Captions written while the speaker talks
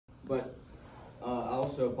But I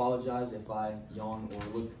also apologize if I yawn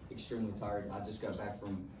or look extremely tired. I just got back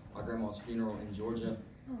from my grandma's funeral in Georgia,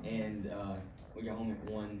 and we got home at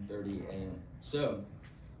 1:30 a.m. So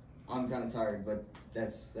I'm kind of tired, but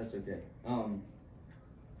that's okay. I'm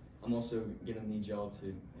also gonna need y'all to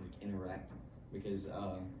like interact because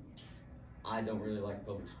I don't really like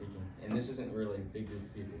public speaking, and this isn't really a big group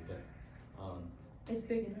of people, but it's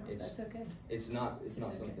big enough. That's okay. It's not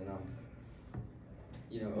something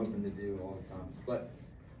I'm open to do all the time. But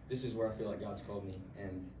this is where I feel like God's called me,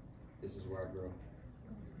 and this is where I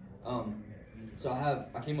grow. So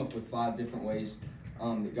I came up with 5 different ways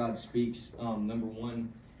that God speaks. Number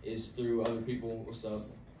 1 is through other people. What's up?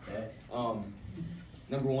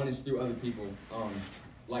 Number 1 is through other people,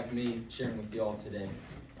 like me sharing with y'all today.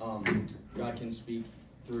 God can speak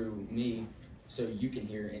through me so you can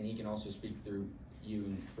hear, and he can also speak through you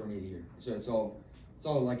and for me to hear. So it's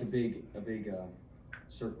all like a big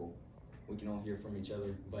circle. We can all hear from each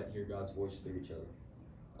other, but hear God's voice through each other.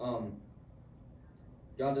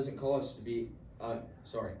 God doesn't call us to be,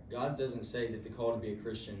 God doesn't say that the call to be a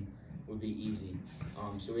Christian would be easy.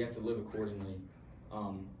 So we have to live accordingly.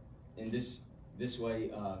 And this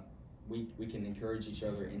way, we can encourage each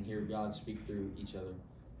other and hear God speak through each other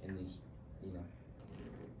in these,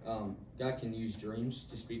 God can use dreams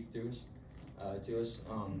to speak through us, to us.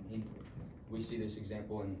 We see this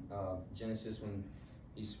example in Genesis when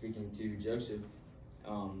he's speaking to Joseph.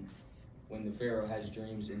 When the Pharaoh has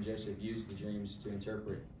dreams and Joseph used the dreams to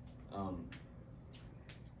interpret,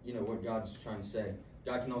 what God's trying to say.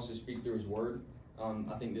 God can also speak through his word.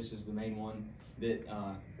 I think this is the main one that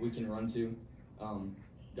we can run to.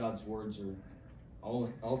 God's words are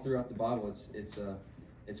all throughout the Bible.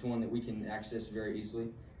 It's one that we can access very easily.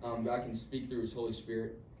 God can speak through his Holy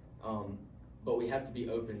Spirit, but we have to be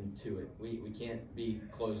open to it. We can't be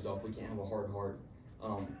closed off. We can't have a hard heart.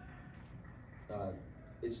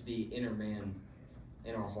 It's the inner man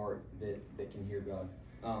in our heart that can hear God.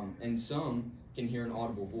 And some can hear an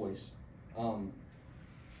audible voice. I'll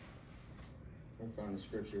find the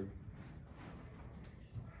scripture.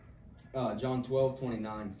 John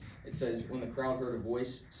 12:29. It says, when the crowd heard a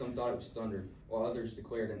voice, some thought it was thunder, while others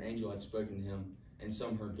declared an angel had spoken to him, and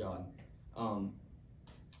some heard God.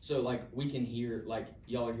 So like we can hear, like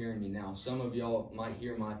y'all are hearing me now. Some of y'all might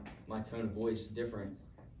hear my tone of voice different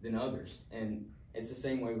than others. And it's the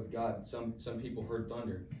same way with God. Some people heard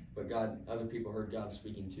thunder, but other people heard God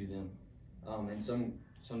speaking to them. And some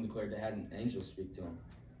declared they had an angel speak to them.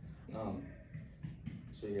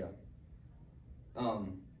 So yeah.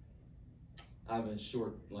 I have a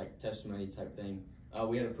short testimony type thing.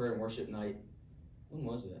 We had a prayer and worship night. When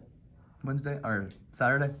was that? Wednesday or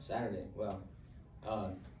Saturday? Saturday. Wow.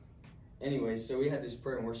 Anyways, so we had this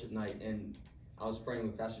prayer and worship night, and I was praying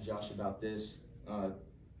with Pastor Josh about this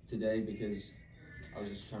today because I was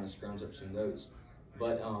just trying to scrounge up some notes.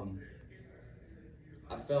 But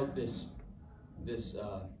I felt this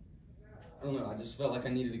I don't know, I just felt like I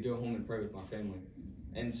needed to go home and pray with my family.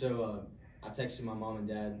 And so I texted my mom and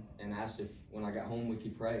dad and asked if when I got home we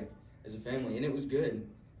could pray as a family, and it was good.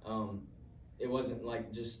 It wasn't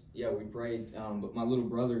like just, we prayed, but my little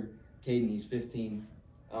brother, Caden, he's 15,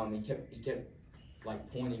 he kept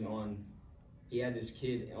like pointing on, he had this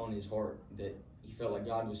kid on his heart that he felt like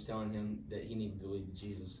God was telling him that he needed to lead to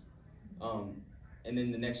Jesus. And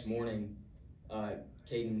then the next morning,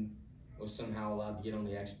 Caden was somehow allowed to get on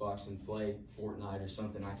the Xbox and play Fortnite or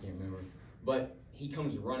something, I can't remember. But he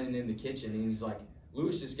comes running in the kitchen and he's like,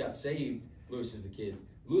 Lewis just got saved. Lewis is the kid.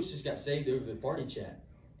 Lewis just got saved over the party chat.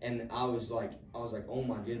 And I was like, oh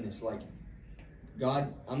my goodness, like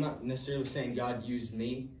God, I'm not necessarily saying God used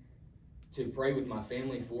me to pray with my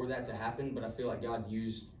family for that to happen, but I feel like God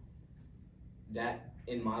used that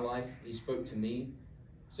in my life. He spoke to me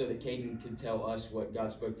so that Caden could tell us what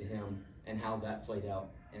God spoke to him and how that played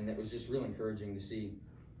out. And that was just real encouraging to see.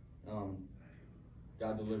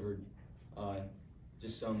 God delivered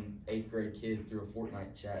just some 8th grade kid through a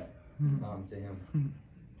Fortnite chat to him.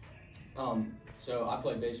 So I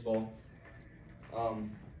play baseball,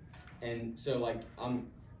 and so like I'm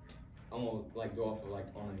gonna like go off of like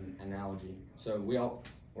on an analogy. So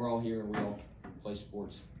we're all here, we all play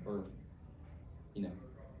sports, or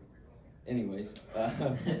anyways.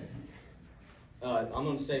 I'm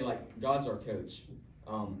gonna say like God's our coach,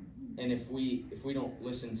 and if we don't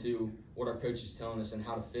listen to what our coach is telling us and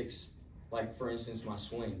how to fix, like for instance my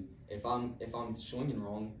swing, if I'm swinging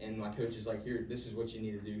wrong and my coach is like, here, this is what you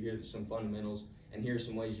need to do, here's some fundamentals, and here's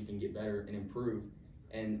some ways you can get better and improve,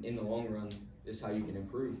 and in the long run this is how you can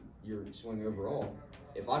improve your swing overall.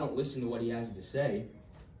 If I don't listen to what he has to say,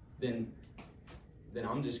 then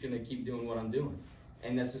I'm just gonna keep doing what I'm doing.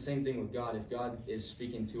 And that's the same thing with God. If God is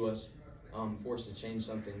speaking to us for us to change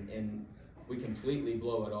something and we completely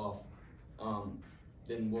blow it off,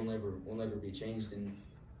 then we'll never be changed, and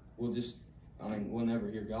we'll never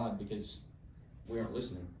hear God because we aren't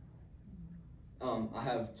listening. I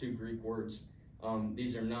have 2 Greek words.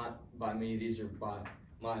 These are not by me. These are by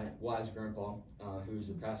my wise grandpa, who's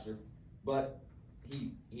a pastor. But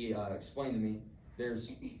he explained to me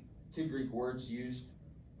there's 2 Greek words used.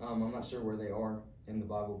 I'm not sure where they are in the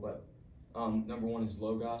Bible, but number 1 is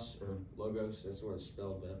logos, or logos. That's what it's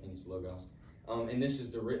spelled, but I think it's logos. And this is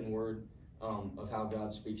the written word of how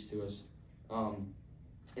God speaks to us.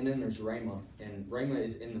 And then there's rhema, and rhema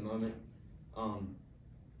is in the moment.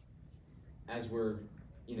 As we're,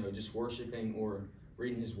 just worshiping or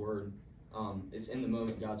reading His Word, it's in the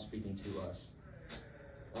moment God speaking to us.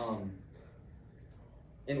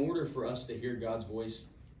 In order for us to hear God's voice,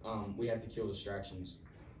 we have to kill distractions.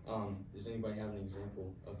 Does anybody have an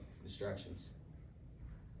example of distractions?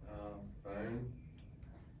 Phone.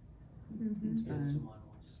 Mm-hmm.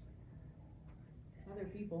 Other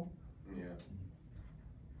people. Yeah.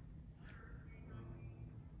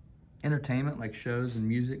 Entertainment, like shows and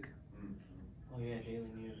music. Oh yeah, daily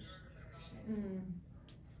news.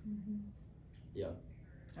 Mm-hmm. Yeah.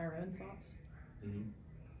 Our own thoughts. Mm-hmm.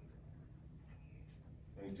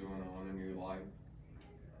 Things going on in your life.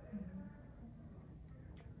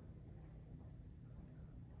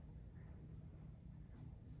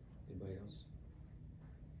 Anybody else?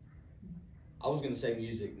 I was going to say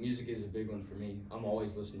music. Music is a big one for me. I'm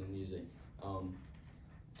always listening to music.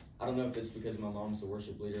 I don't know if it's because my mom's the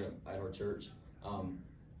worship leader at our church,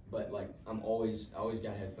 but like I always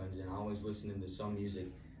got headphones in. I always listening to some music,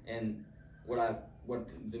 and what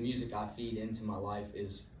the music I feed into my life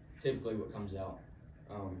is typically what comes out.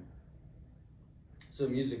 So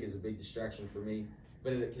music is a big distraction for me,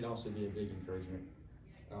 but it can also be a big encouragement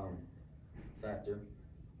factor.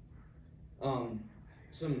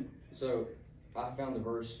 So I found a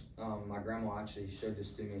verse. My grandma actually showed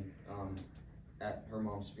this to me at her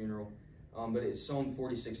mom's funeral. But it's Psalm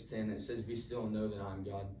 46:10. It says, "Be still and know that I am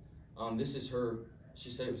God." This is her. She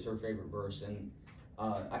said it was her favorite verse, and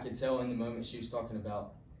I could tell in the moment she was talking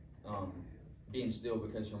about being still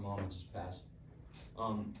because her mom had just passed.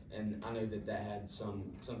 And I know that had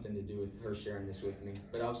something to do with her sharing this with me.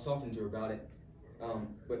 But I was talking to her about it.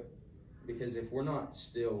 But because if we're not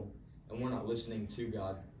still and we're not listening to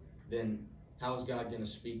God, then how is God going to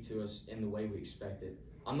speak to us in the way we expect it?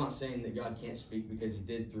 I'm not saying that God can't speak, because He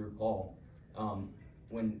did through Paul.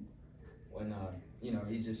 When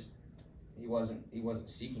he wasn't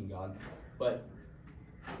seeking God. But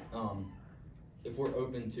if we're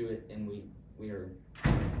open to it and we are,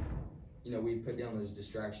 we put down those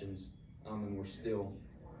distractions and we're still,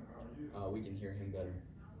 we can hear Him better.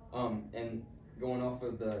 And going off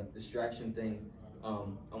of the distraction thing,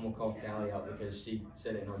 I'm gonna call Callie out because she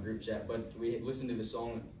said it in our group chat. But we listened to this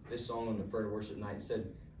song on the prayer worship night. It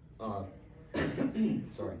said,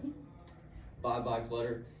 sorry, bye bye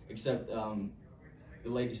clutter. Except the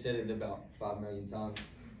lady said it about 5 million times,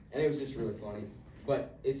 and it was just really funny.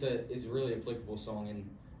 But it's a really applicable song, and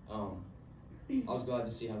I was glad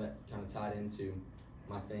to see how that kind of tied into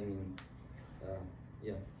my thing. And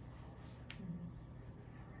yeah.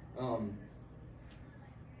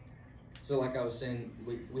 So like I was saying,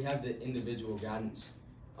 we have the individual guidance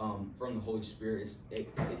from the Holy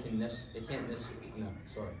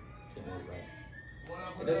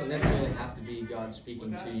It doesn't necessarily have to be God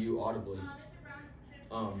speaking to you audibly,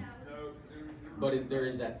 but there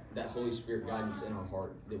is that Holy Spirit guidance in our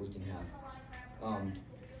heart that we can have.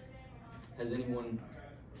 Has anyone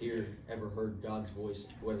here ever heard God's voice,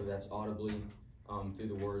 whether that's audibly, through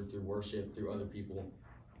the Word, through worship, through other people,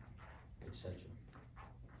 etc.?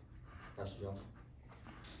 Pastor Josh?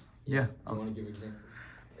 Yeah. You want to give examples?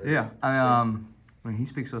 Yeah. I mean, He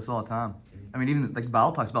speaks to us all the time. I mean, even like the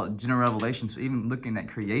Bible talks about general revelation. So even looking at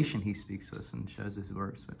creation, He speaks to us and shows His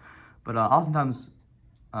works. But oftentimes,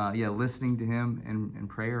 listening to Him in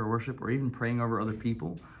prayer or worship, or even praying over other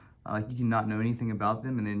people, like you cannot know anything about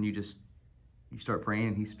them, and then you start praying,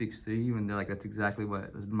 and He speaks through you, and they're like, that's exactly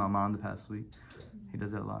what has been my mind the past week. He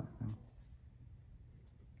does that a lot. Yeah.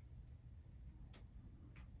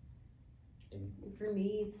 For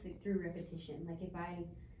me, it's like through repetition. Like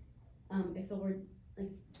if the word,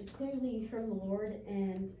 like it's clearly from the Lord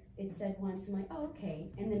and it's said once, I'm like, oh,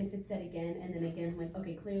 okay. And then if it's said again and then again, I'm like,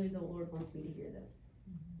 okay, clearly the Lord wants me to hear this.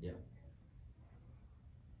 Yeah.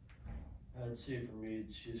 I'd say for me,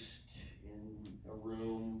 it's just in a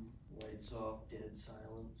room, lights off, dead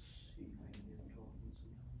silence. You might hear him talking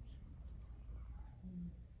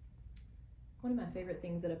One of my favorite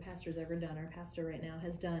things that a pastor's ever done, our pastor right now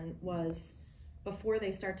has done, was before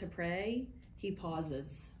they start to pray, he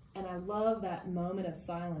pauses. And I love that moment of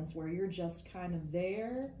silence where you're just kind of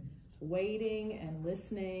there, waiting and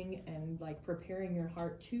listening and like preparing your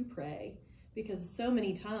heart to pray. Because so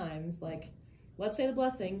many times, like, let's say the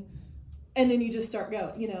blessing, and then you just start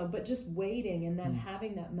going, you know, but just waiting and then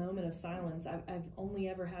having that moment of silence. I've only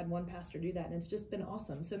ever had one pastor do that, and it's just been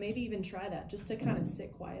awesome. So maybe even try that, just to kind of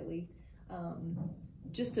sit quietly,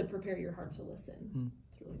 just to prepare your heart to listen.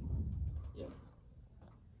 It's really fun. Yeah.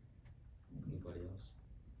 Anybody else?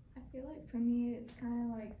 I feel like for me, it's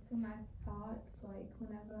kind of like for my thoughts, like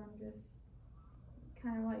whenever I'm just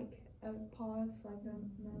kind of like a pause, like a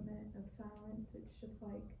moment of silence, it's just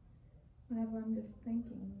like whenever I'm just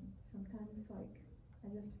thinking, sometimes like I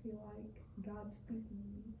just feel like God's speaking to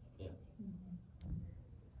me. Yeah.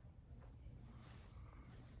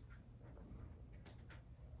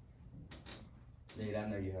 Nate, I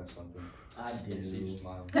know you have something. I I see you do.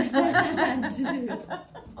 smiling.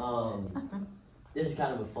 This is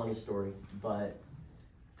kind of a funny story, but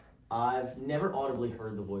I've never audibly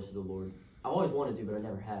heard the voice of the Lord. I've always wanted to, but I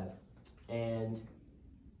never have. And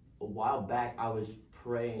a while back, I was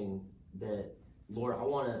praying that, Lord, I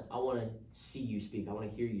wanna see you speak. I wanna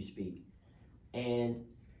hear you speak. And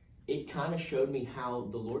it kind of showed me how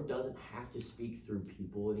the Lord doesn't have to speak through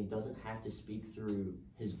people, and he doesn't have to speak through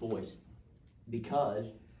his voice.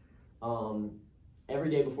 Because every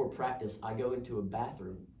day before practice, I go into a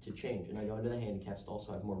bathroom to change, and I go into the handicap stall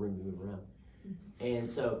so I have more room to move around. And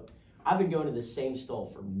so I've been going to the same stall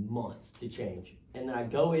for months to change. And then I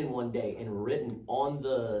go in one day, and written on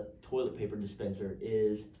the toilet paper dispenser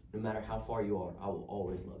is, no matter how far you are, I will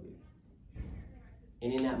always love you.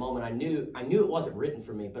 And in that moment, I knew it wasn't written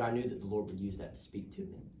for me, but I knew that the Lord would use that to speak to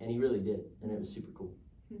me. And he really did, and it was super cool.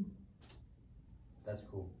 That's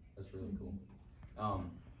cool. That's really cool.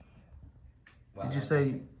 Wow, Did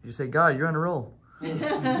you say, God, you're on a roll? I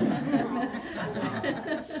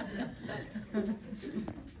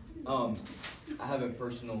have a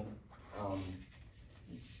personal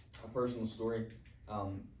story.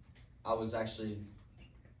 I was actually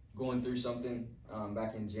going through something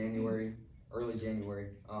back in January, early January,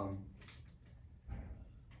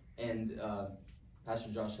 and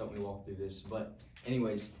Pastor Josh helped me walk through this. But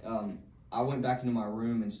anyways, I went back into my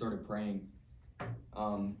room and started praying,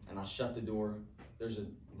 and I shut the door. There's a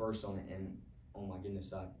verse on it, and oh my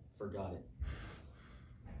goodness, I forgot it.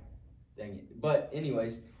 Dang it. But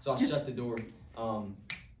anyways, so I shut the door.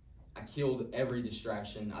 I killed every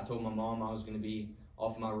distraction. I told my mom I was going to be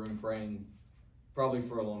off my room praying probably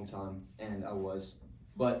for a long time, and I was.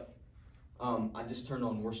 But I just turned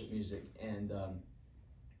on worship music and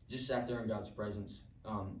just sat there in God's presence,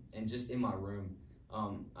 and just in my room.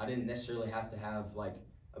 I didn't necessarily have to have like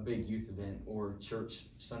a big youth event or church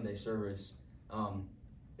Sunday service.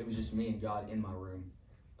 It was just me and God in my room.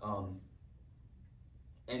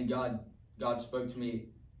 And God spoke to me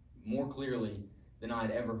more clearly than I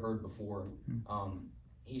had ever heard before.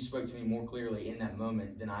 He spoke to me more clearly in that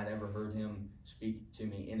moment than I'd ever heard him speak to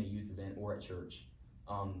me in a youth event or at church.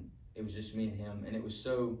 It was just me and him, and it was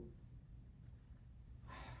so,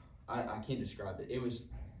 I can't describe it.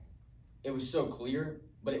 It was so clear,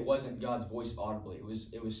 but it wasn't God's voice audibly.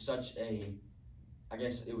 It was such a, I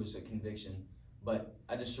guess it was a conviction. But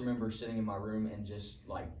I just remember sitting in my room and just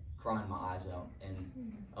like crying my eyes out. And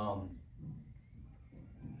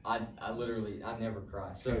I never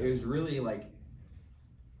cry. So it was really like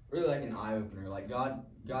an eye opener. Like God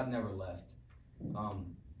never left.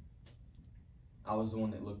 I was the one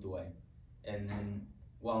that looked away. And then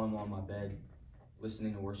while I'm on my bed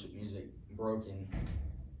listening to worship music, broken,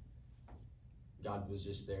 God was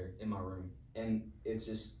just there in my room. And it's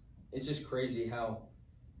just crazy how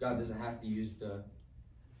God doesn't have to use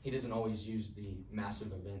he doesn't always use the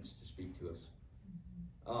massive events to speak to us.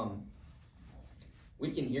 We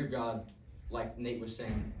can hear God, like Nate was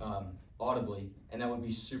saying, audibly, and that would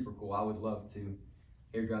be super cool. I would love to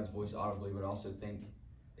hear God's voice audibly, but also think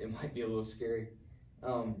it might be a little scary.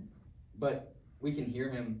 But we can hear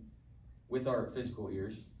him with our physical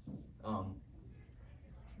ears.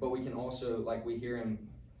 But we can also, like, we hear him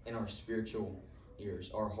in our spiritual ears,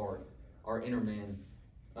 our heart, our inner man.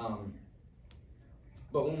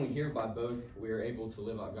 But when we hear by both, we are able to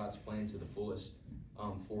live out God's plan to the fullest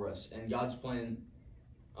for us. And God's plan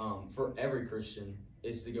for every Christian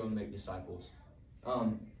is to go and make disciples.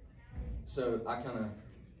 So I kind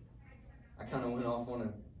of went off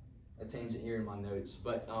on a tangent here in my notes,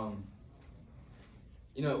 but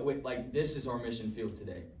like this is our mission field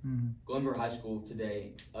today. Glenvar High School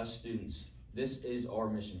today, us students, this is our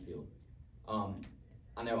mission field.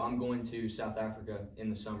 I know I'm going to South Africa in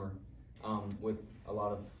the summer with a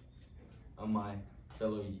lot of my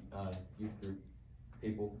fellow youth group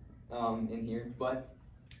people in here. But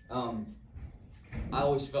I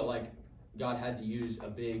always felt like God had to use a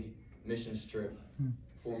big missions trip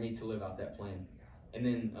for me to live out that plan. And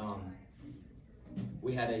then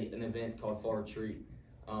we had an event called Fall Retreat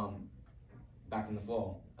back in the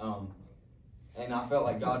fall. And I felt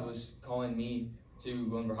like God was calling me to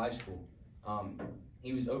Glenvar High School.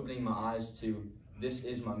 He was opening my eyes to, this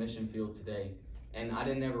is my mission field today. And I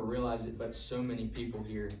didn't ever realize it, but so many people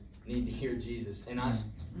here need to hear Jesus. And I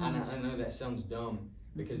know that sounds dumb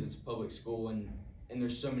because it's a public school and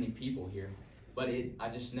there's so many people here. But I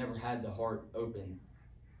just never had the heart open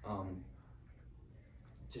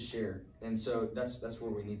to share. And so that's where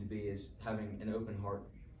we need to be, is having an open heart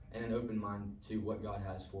and an open mind to what God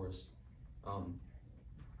has for us.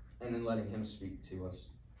 And then letting Him speak to us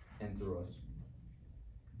and through us.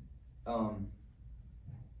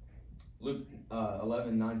 Luke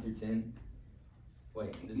 11, 9 through 10.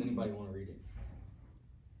 Wait, does anybody want to read it?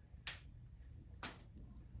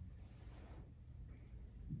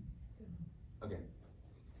 Okay.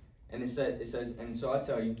 And it says, and so I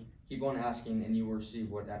tell you, keep on asking and you will receive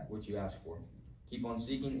what you ask for. Keep on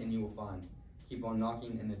seeking and you will find. Keep on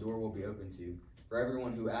knocking and the door will be open to you. For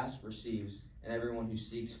everyone who asks receives, and everyone who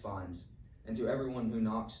seeks finds. And to everyone who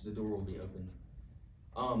knocks, the door will be opened.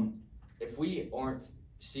 If we aren't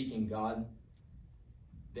seeking God,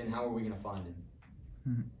 then how are we going to find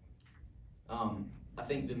Him? I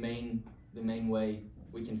think the main way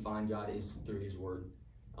we can find God is through His Word,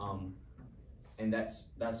 and that's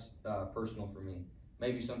personal for me.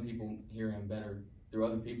 Maybe some people hear Him better through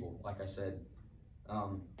other people, like I said,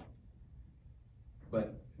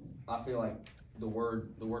 but I feel like the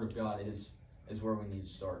Word of God is where we need to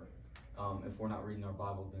start. If we're not reading our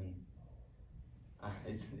Bible, then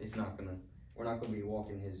we're not gonna be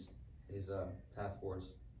walking His path for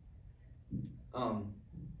us.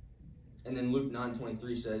 And then Luke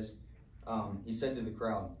 9:23 says, He said to the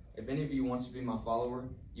crowd, if any of you wants to be my follower,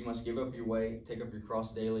 you must give up your way, take up your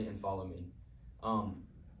cross daily, and follow me.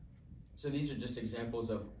 So these are just examples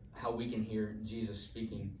of how we can hear Jesus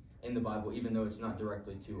speaking in the Bible, even though it's not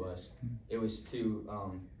directly to us. It was to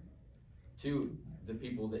the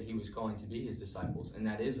people that He was calling to be His disciples, and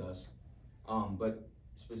that is us. But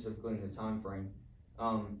specifically in the time frame.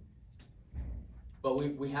 But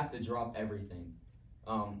we have to drop everything.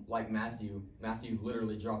 Like Matthew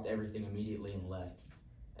literally dropped everything immediately and left.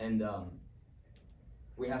 And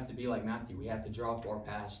we have to be like Matthew. We have to drop our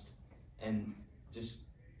past and just,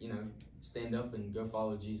 stand up and go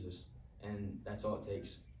follow Jesus. And that's all it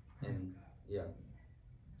takes. And yeah.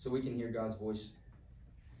 So we can hear God's voice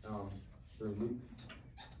through Luke.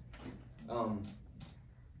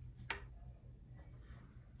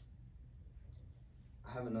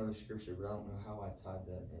 I have another scripture, but I don't know how I tied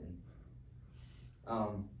that in.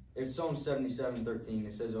 It's Psalm 77:13.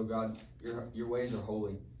 It says, "Oh God, your ways are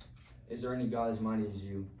holy. Is there any God as mighty as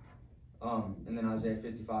you?" And then Isaiah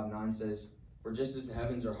 55:9 says, "For just as the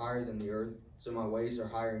heavens are higher than the earth, so my ways are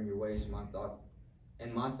higher than your ways, my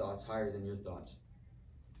thoughts higher than your thoughts."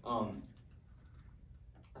 I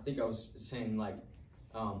think I was saying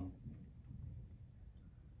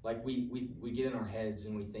we get in our heads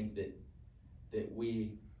and we think that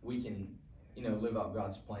we can live out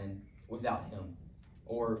God's plan without Him,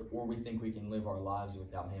 or we think we can live our lives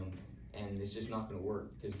without Him, and it's just not going to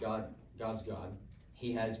work, because God's God.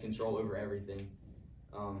 He has control over everything,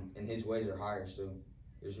 and His ways are higher. So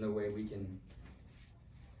there's no way we can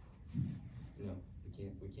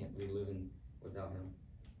we can't be living without Him.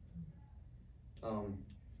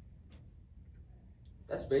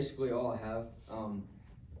 That's basically all I have.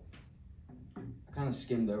 I kind of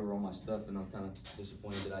skimmed over all my stuff, and I'm kind of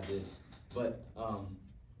disappointed that I did. But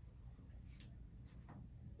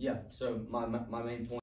yeah, so my main point